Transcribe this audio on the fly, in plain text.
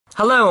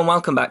Hello and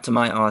welcome back to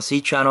my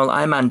RC channel.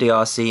 I'm Andy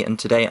RC and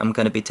today I'm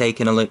going to be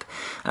taking a look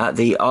at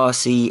the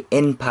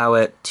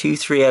RCINPOWER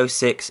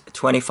 2306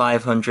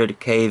 2500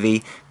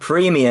 kV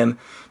premium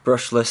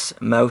brushless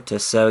motor.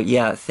 So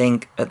yeah, I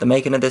think at the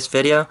making of this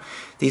video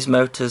these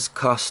motors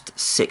cost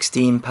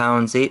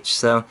 £16 each,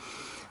 so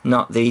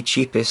not the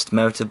cheapest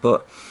motor,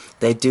 but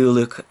they do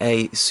look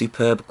a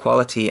superb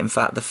quality. In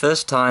fact, the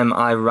first time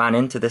I ran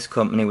into this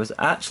company was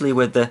actually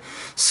with the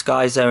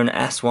Skyzone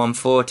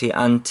S140,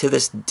 and to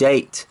this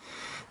date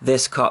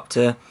this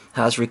copter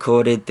has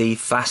recorded the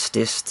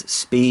fastest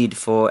speed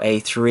for a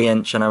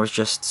 3-inch, and I was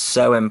just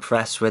so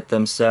impressed with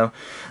them. So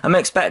I'm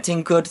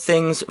expecting good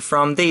things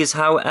from these.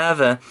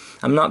 However,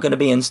 I'm not going to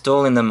be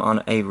installing them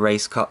on a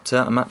race copter.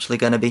 I'm actually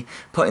going to be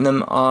putting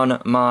them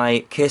on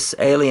my KISS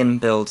Alien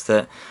build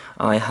that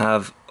I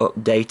have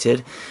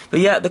updated. But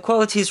yeah, the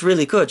quality is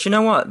really good. You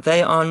know what?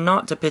 They are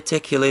not a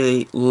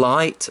particularly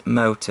light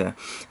motor.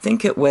 I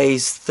think it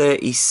weighs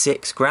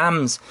 36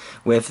 grams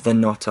with the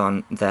nut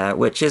on there,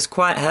 which is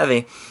quite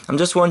heavy. I'm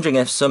just wondering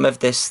if some of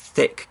this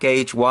thick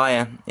gauge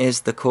wire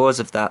is the cause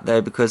of that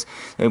though, because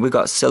we've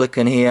got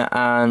silicon here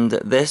and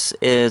this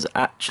is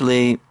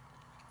actually,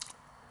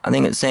 I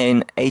think it's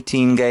saying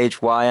 18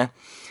 gauge wire.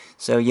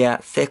 So yeah,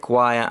 thick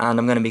wire, and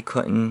I'm going to be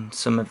cutting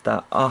some of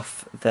that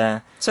off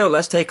there. So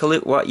let's take a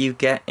look what you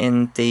get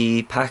in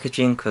the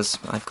packaging, because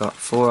I've got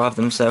 4 of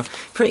them. So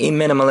pretty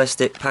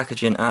minimalistic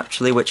packaging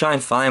actually, which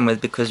I'm fine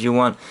with because you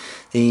want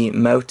the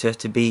motor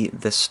to be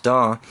the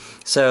star.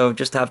 So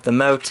just have the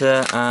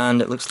motor,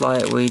 and it looks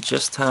like we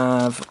just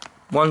have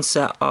one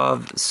set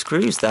of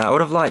screws there. I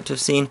would have liked to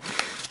have seen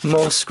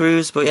more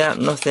screws, but yeah,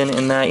 nothing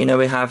in there. You know,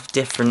 we have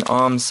different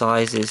arm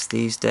sizes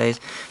these days,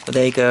 but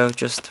there you go,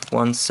 just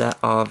one set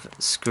of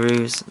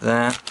screws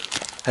there.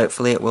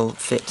 Hopefully it will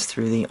fit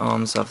through the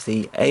arms of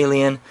the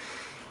Alien.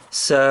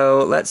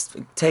 So let's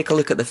take a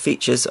look at the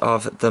features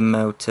of the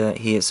motor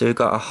here. So we've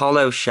got a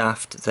hollow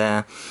shaft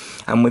there,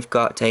 and we've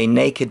got a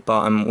naked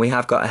bottom. We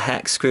have got a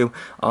hex screw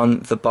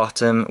on the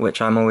bottom,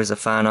 which I'm always a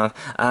fan of,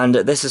 and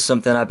this is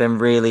something I've been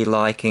really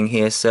liking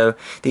here. So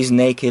these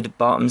naked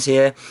bottoms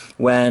here,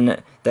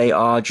 when they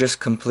are just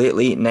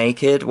completely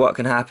naked, what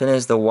can happen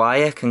is the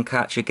wire can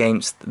catch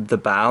against the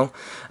bowl,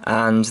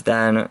 and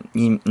then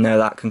you know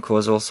that can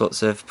cause all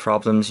sorts of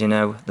problems, you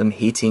know, them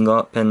heating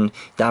up and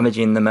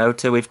damaging the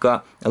motor. We've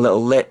got a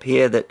little lip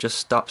here that just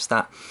stops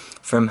that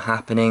from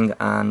happening,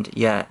 and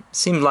yeah,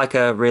 seems like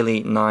a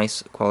really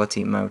nice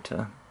quality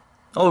motor.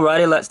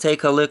 Alrighty, let's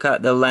take a look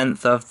at the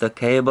length of the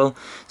cable.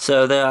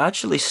 So they're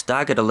actually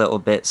staggered a little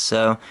bit,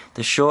 so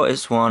the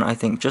shortest one I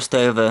think just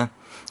over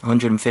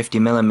 150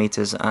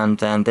 millimeters, and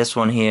then this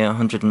one here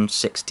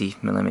 160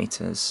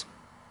 millimeters.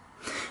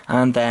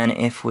 And then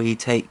if we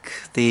take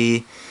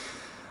the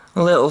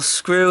little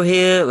screw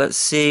here, let's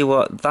see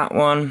what that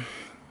one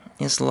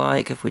is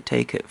like if we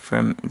take it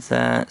from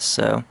there.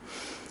 So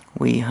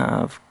we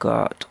have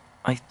got,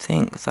 I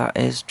think that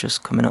is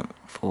just coming up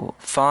for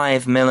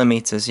 5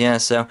 millimeters. Yeah,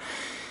 so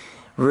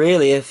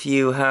really if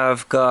you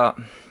have got,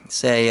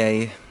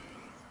 say, a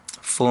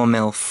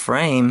 4mm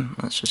frame,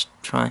 let's just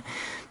try,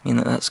 you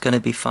know, that's going to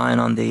be fine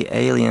on the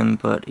Alien,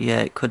 but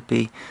yeah, it could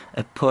be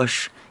a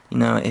push, you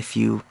know, if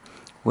you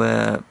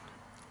were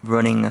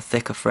running a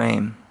thicker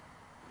frame,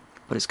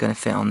 but it's going to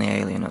fit on the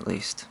Alien at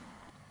least.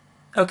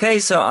 Okay,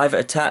 so I've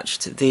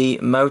attached the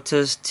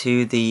motors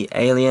to the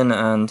Alien,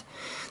 and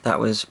that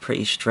was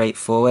pretty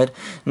straightforward.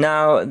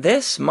 Now,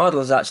 this model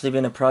has actually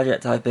been a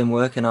project I've been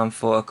working on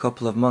for a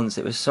couple of months.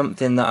 It was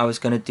something that I was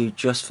going to do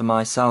just for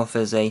myself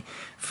as a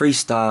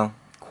freestyle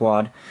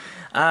quad.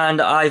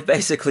 And I've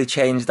basically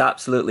changed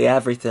absolutely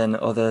everything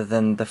other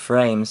than the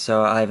frame.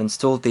 So I've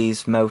installed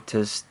these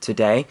motors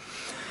today.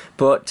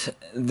 But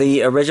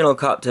the original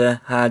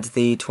copter had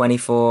the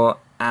 24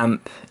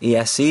 amp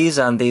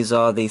ESCs, and these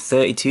are the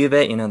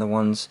 32-bit, you know, the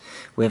ones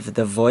with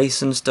the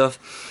voice and stuff.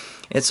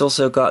 It's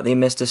also got the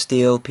Mr.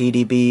 Steel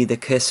PDB, the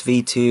KISS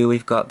V2,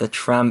 we've got the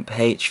Tramp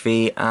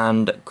HV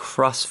and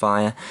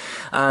Crossfire.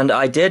 And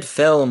I did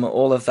film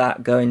all of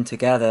that going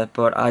together,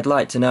 but I'd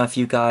like to know if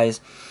you guys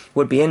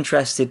would be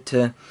interested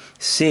to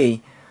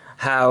see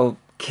how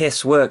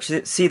KISS works.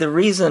 See, the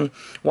reason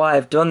why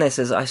I've done this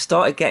is I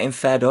started getting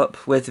fed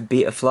up with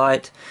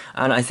Betaflight,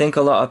 and I think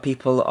a lot of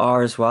people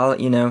are as well.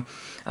 You know,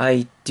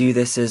 I do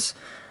this as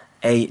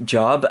a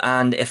job,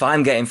 and if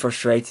I'm getting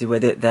frustrated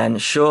with it, then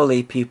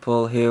surely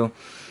people who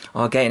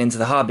are getting into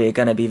the hobby are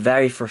going to be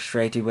very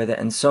frustrated with it.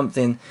 And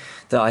something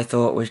that I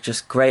thought was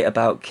just great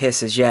about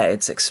KISS is, yeah,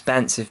 it's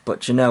expensive,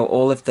 but you know,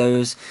 all of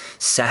those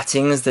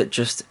settings that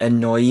just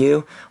annoy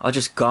you are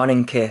just gone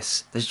in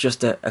KISS. There's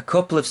just a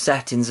couple of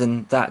settings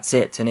and that's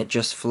it, and it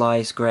just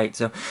flies great.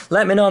 So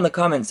let me know in the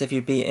comments if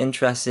you'd be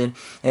interested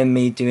in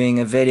me doing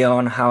a video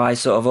on how I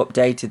sort of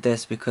updated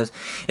this, because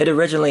it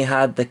originally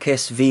had the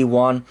KISS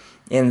V1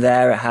 in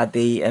there. It had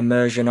the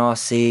Immersion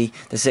RC,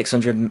 the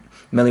 600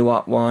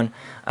 milliwatt one,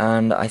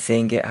 and I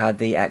think it had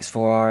the X4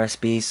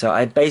 RSB. So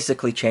I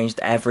basically changed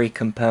every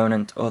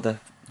component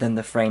other than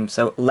the frame.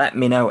 So let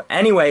me know.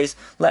 Anyways,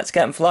 let's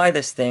get and fly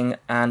this thing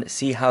and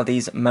see how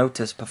these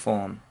motors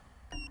perform.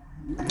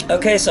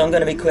 Okay, so I'm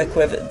going to be quick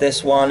with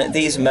this one.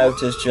 These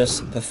motors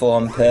just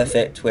perform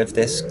perfect with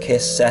this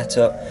KISS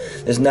setup.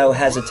 There's no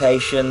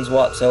hesitations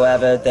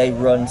whatsoever. They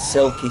run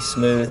silky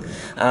smooth,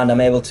 and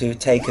I'm able to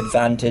take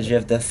advantage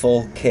of the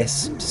full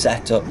KISS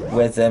setup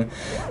with them.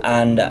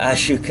 And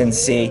as you can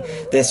see,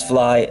 this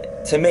fly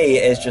to me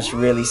is just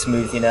really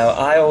smooth. You know,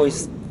 I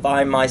always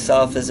find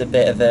myself as a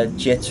bit of a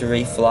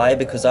jittery fly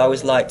because I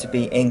always like to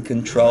be in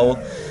control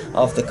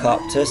of the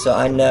copter, so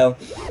I know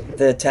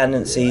the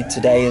tendency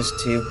today is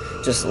to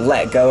just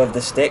let go of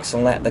the sticks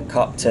and let the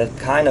copter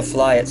kind of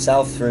fly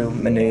itself through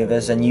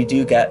maneuvers, and you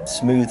do get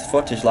smooth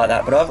footage like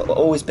that. But I've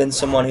always been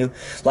someone who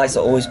likes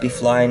to always be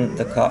flying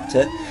the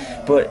copter,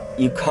 but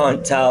you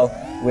can't tell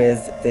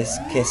with this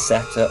KISS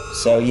setup.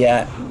 So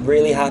yeah,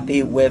 really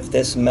happy with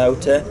this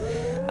motor,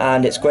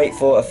 and it's great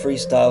for a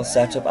freestyle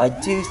setup. I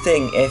do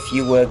think if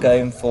you were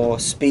going for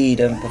speed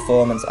and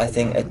performance, I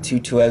think a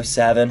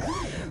 2207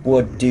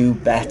 would do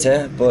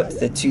better, but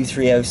the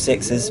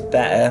 2306 is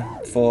better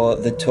for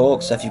the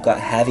torque. So if you've got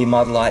a heavy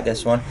model like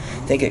this one,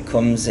 I think it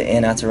comes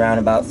in at around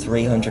about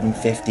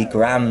 350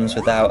 grams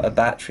without a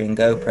battery and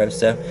GoPro.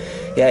 So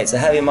yeah, it's a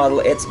heavy model,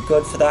 it's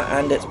good for that,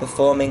 and it's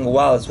performing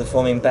well. It's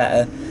performing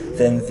better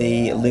than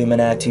the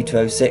Luminaire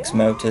 2206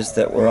 motors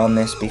that were on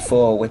this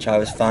before, which I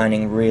was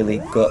finding really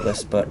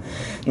gutless. But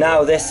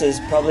now this is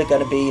probably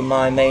going to be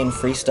my main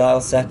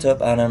freestyle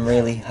setup, and I'm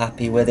really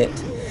happy with it.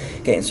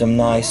 Getting some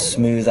nice,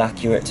 smooth,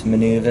 accurate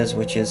maneuvers,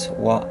 which is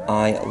what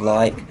I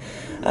like.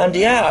 And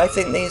yeah, I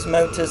think these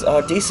motors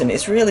are decent.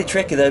 It's really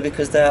tricky though,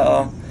 because there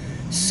are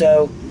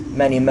so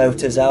many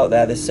motors out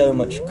there. There's so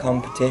much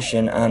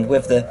competition, and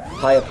with the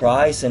higher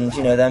price and,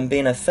 you know, them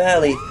being a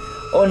fairly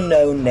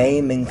unknown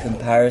name in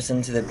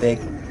comparison to the big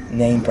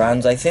name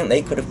brands, I think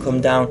they could have come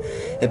down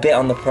a bit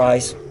on the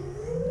price,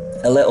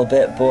 a little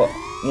bit. But,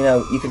 you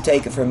know, you can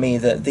take it from me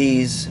that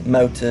these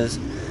motors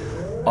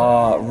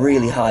are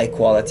really high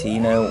quality. You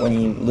know, when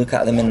you look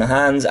at them in the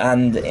hands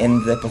and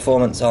in the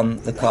performance on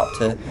the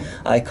copter,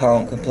 I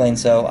can't complain,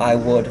 so I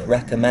would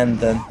recommend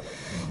them.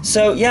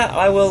 So yeah,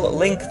 I will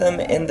link them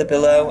in the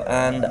below,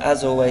 and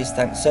as always,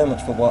 thanks so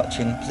much for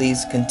watching.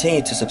 Please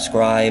continue to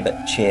subscribe.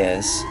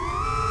 Cheers.